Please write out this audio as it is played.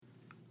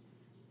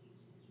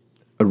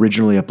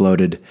originally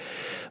uploaded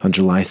on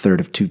July 3rd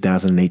of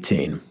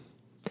 2018.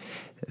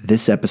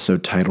 This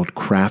episode titled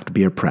Craft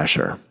Beer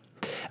Pressure.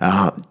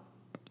 Everyone,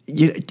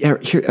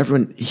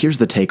 here's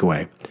the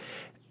takeaway.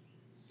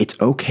 It's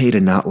okay to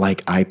not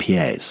like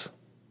IPAs.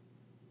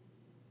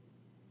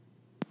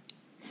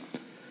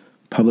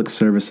 Public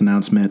service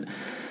announcement,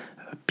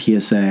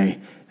 PSA,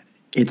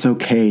 it's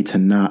okay to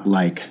not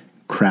like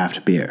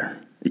craft beer.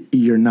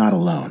 You're not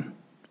alone.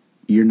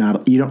 You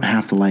don't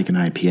have to like an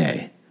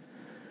IPA.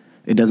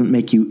 It doesn't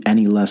make you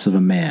any less of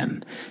a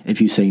man if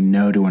you say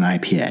no to an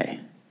IPA.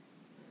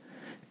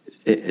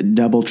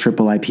 Double,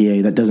 triple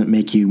IPA, that doesn't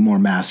make you more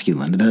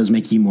masculine. It does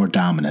make you more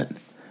dominant.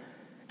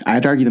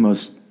 I'd argue the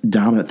most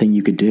dominant thing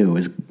you could do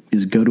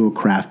is go to a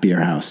craft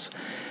beer house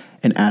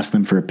and ask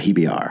them for a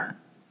PBR.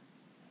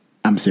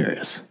 I'm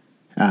serious.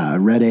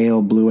 Red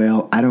ale, blue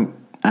ale, I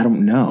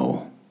don't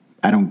know.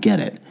 I don't get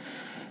it.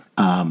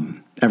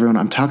 Everyone,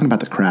 I'm talking about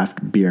the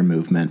craft beer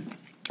movement.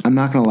 I'm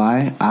not going to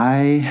lie.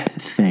 I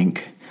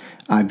think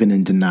I've been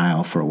in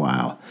denial for a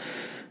while.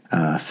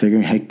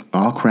 Figuring, hey,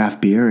 all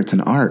craft beer, it's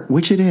an art,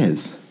 which it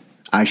is.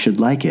 I should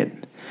like it.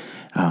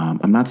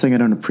 I'm not saying I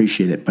don't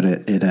appreciate it, but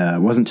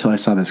it wasn't until I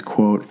saw this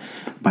quote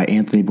by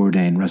Anthony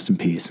Bourdain, rest in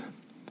peace.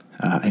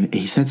 And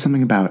he said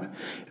something about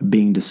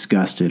being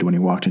disgusted when he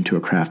walked into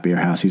a craft beer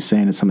house. He was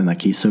saying it's something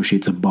like he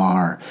associates a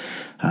bar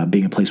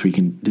being a place where you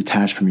can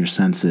detach from your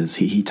senses.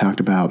 He talked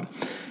about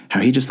how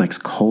he just likes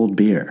cold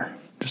beer,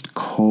 just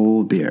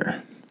cold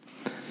beer.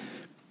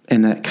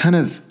 And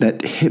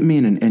that hit me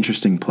in an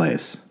interesting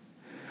place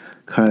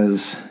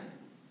because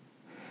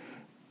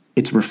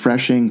it's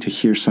refreshing to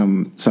hear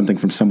something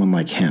from someone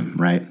like him,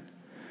 right?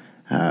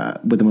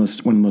 With one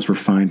of the most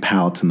refined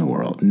palates in the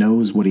world,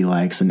 knows what he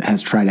likes and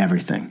has tried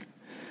everything.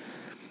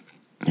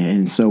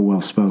 And so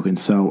well spoken.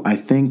 So I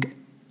think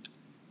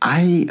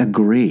I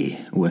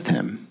agree with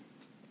him.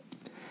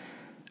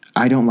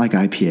 I don't like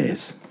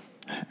IPAs.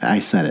 I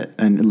said it.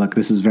 And look,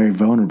 this is very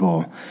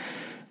vulnerable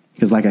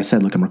because like I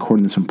said, look, I'm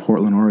recording this from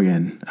Portland,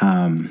 Oregon.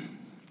 And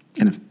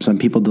if some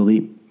people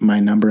delete my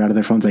number out of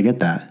their phones, I get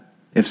that.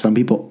 If some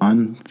people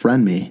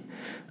unfriend me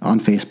on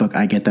Facebook,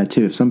 I get that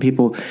too. If some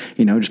people,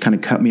 just kind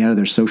of cut me out of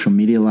their social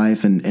media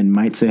life and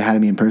might say hi to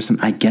me in person,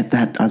 I get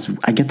that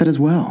as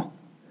well.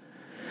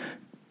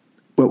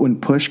 But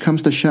when push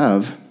comes to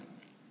shove,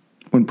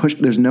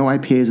 there's no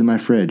IPAs in my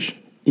fridge.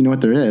 You know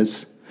what there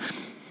is?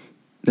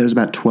 There's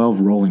about 12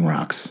 Rolling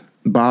Rocks,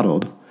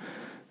 bottled,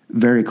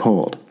 very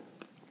cold.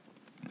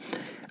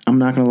 I'm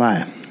not going to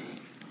lie.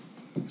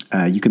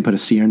 You can put a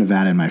Sierra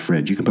Nevada in my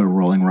fridge. You can put a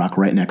Rolling Rock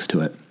right next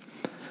to it.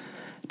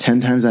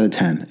 10 times out of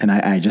 10, and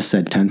I just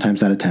said 10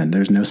 times out of 10,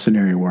 there's no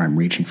scenario where I'm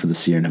reaching for the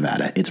Sierra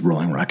Nevada. It's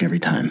Rolling Rock every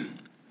time.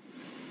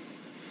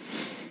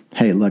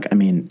 Hey, look,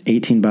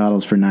 18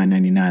 bottles for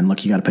 $9.99.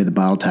 Look, you got to pay the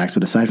bottle tax,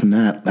 but aside from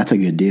that, that's a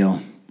good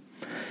deal.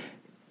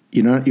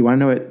 You want to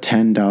know what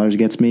 $10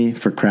 gets me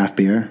for craft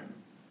beer?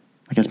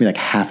 It gets me like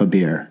half a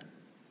beer.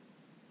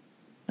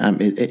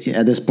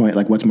 At this point,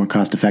 what's more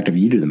cost effective?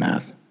 You do the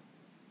math.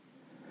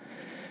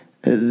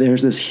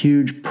 There's this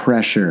huge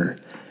pressure.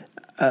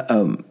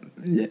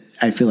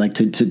 I feel like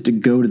to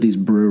go to these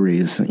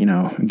breweries,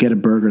 get a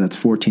burger that's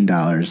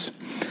 $14,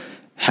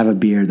 have a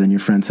beer, then your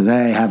friend says,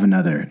 hey, have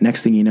another.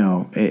 Next thing you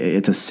know,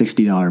 it's a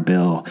 $60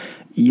 bill.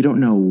 You don't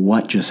know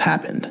what just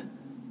happened.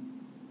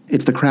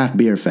 It's the craft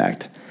beer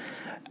effect.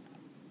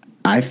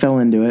 I fell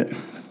into it.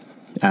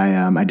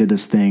 I did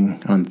this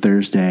thing on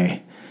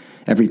Thursday,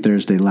 every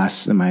Thursday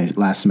in my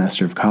last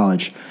semester of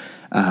college,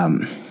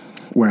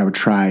 where I would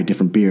try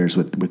different beers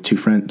with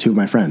two of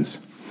my friends.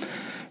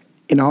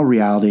 In all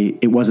reality,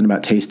 it wasn't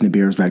about tasting the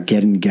beer. It was about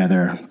getting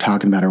together,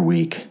 talking about our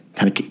week,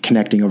 kind of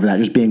connecting over that,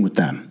 just being with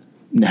them.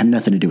 It had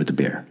nothing to do with the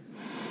beer.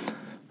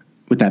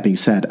 With that being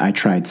said, I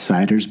tried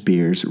ciders,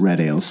 beers, red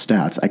ales,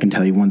 stouts. I can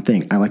tell you one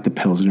thing. I like the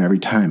Pilsner every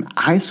time.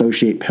 I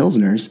associate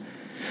Pilsners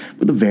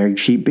with a very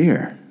cheap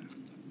beer.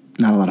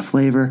 Not a lot of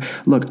flavor.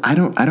 Look, I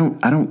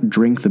don't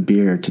drink the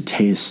beer to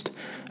taste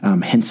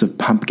hints of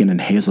pumpkin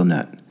and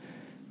hazelnut.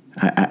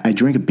 I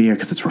drink a beer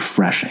because it's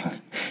refreshing.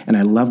 And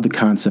I love the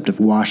concept of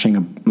washing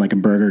a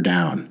burger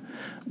down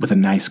with a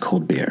nice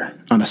cold beer.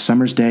 On a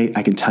summer's day,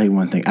 I can tell you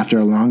one thing. After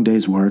a long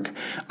day's work,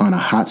 on a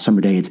hot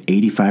summer day, it's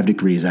 85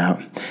 degrees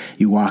out.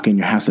 You walk in,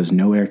 your house has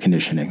no air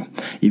conditioning.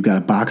 You've got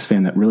a box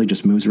fan that really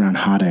just moves around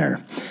hot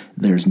air.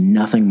 There's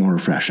nothing more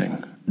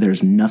refreshing.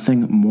 There's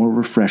nothing more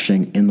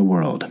refreshing in the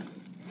world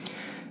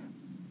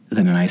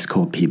than an ice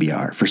cold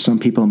PBR. For some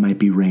people, it might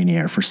be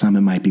Rainier. For some,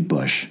 it might be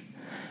Busch.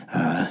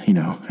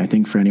 I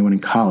think for anyone in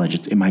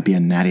college, it might be a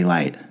Natty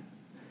Light.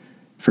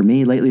 For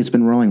me, lately, it's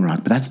been Rolling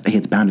Rock, but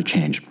it's bound to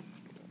change.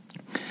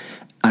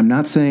 I'm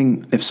not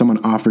saying if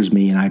someone offers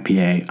me an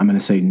IPA, I'm going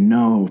to say,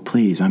 no,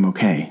 please, I'm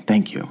okay,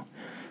 thank you.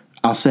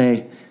 I'll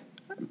say,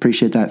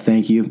 appreciate that,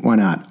 thank you, why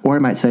not? Or I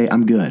might say,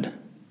 I'm good.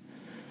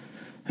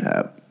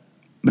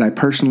 But I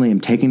personally am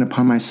taking it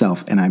upon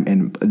myself,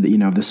 and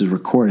this is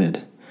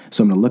recorded,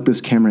 so I'm going to look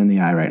this camera in the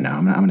eye right now.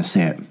 I'm going to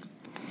say it.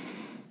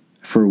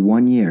 For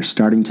 1 year,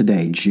 starting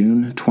today,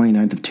 June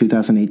 29th of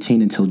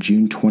 2018 until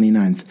June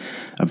 29th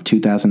of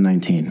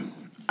 2019,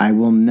 I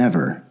will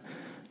never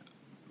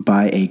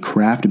buy a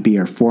craft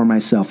beer for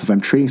myself. If I'm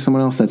treating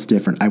someone else, that's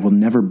different. I will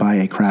never buy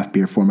a craft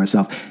beer for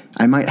myself.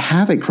 I might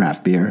have a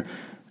craft beer,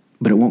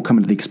 but it won't come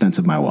at the expense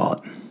of my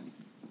wallet.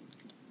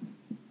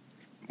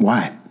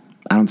 Why?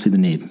 I don't see the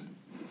need.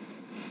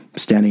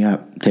 Standing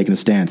up, taking a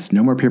stance.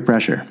 No more peer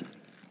pressure.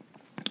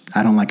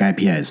 I don't like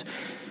IPAs.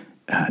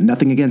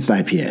 Nothing against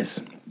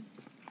IPAs.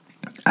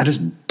 I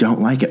just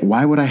don't like it.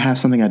 Why would I have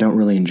something I don't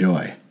really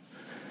enjoy?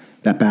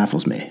 That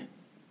baffles me.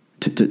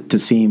 To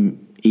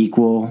seem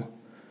equal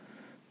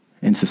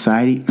in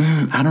society,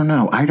 I don't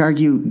know. I'd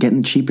argue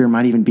getting cheap beer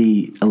might even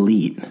be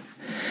elite.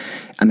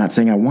 I'm not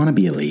saying I want to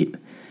be elite,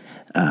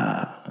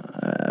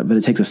 but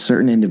it takes a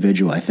certain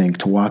individual, I think,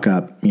 to walk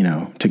up,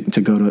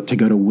 to go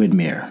to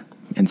Widmer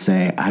and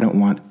say, I don't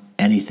want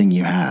anything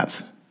you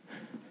have,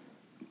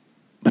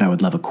 but I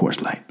would love a Coors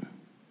Light.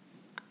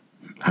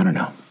 I don't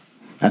know.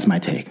 That's my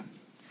take.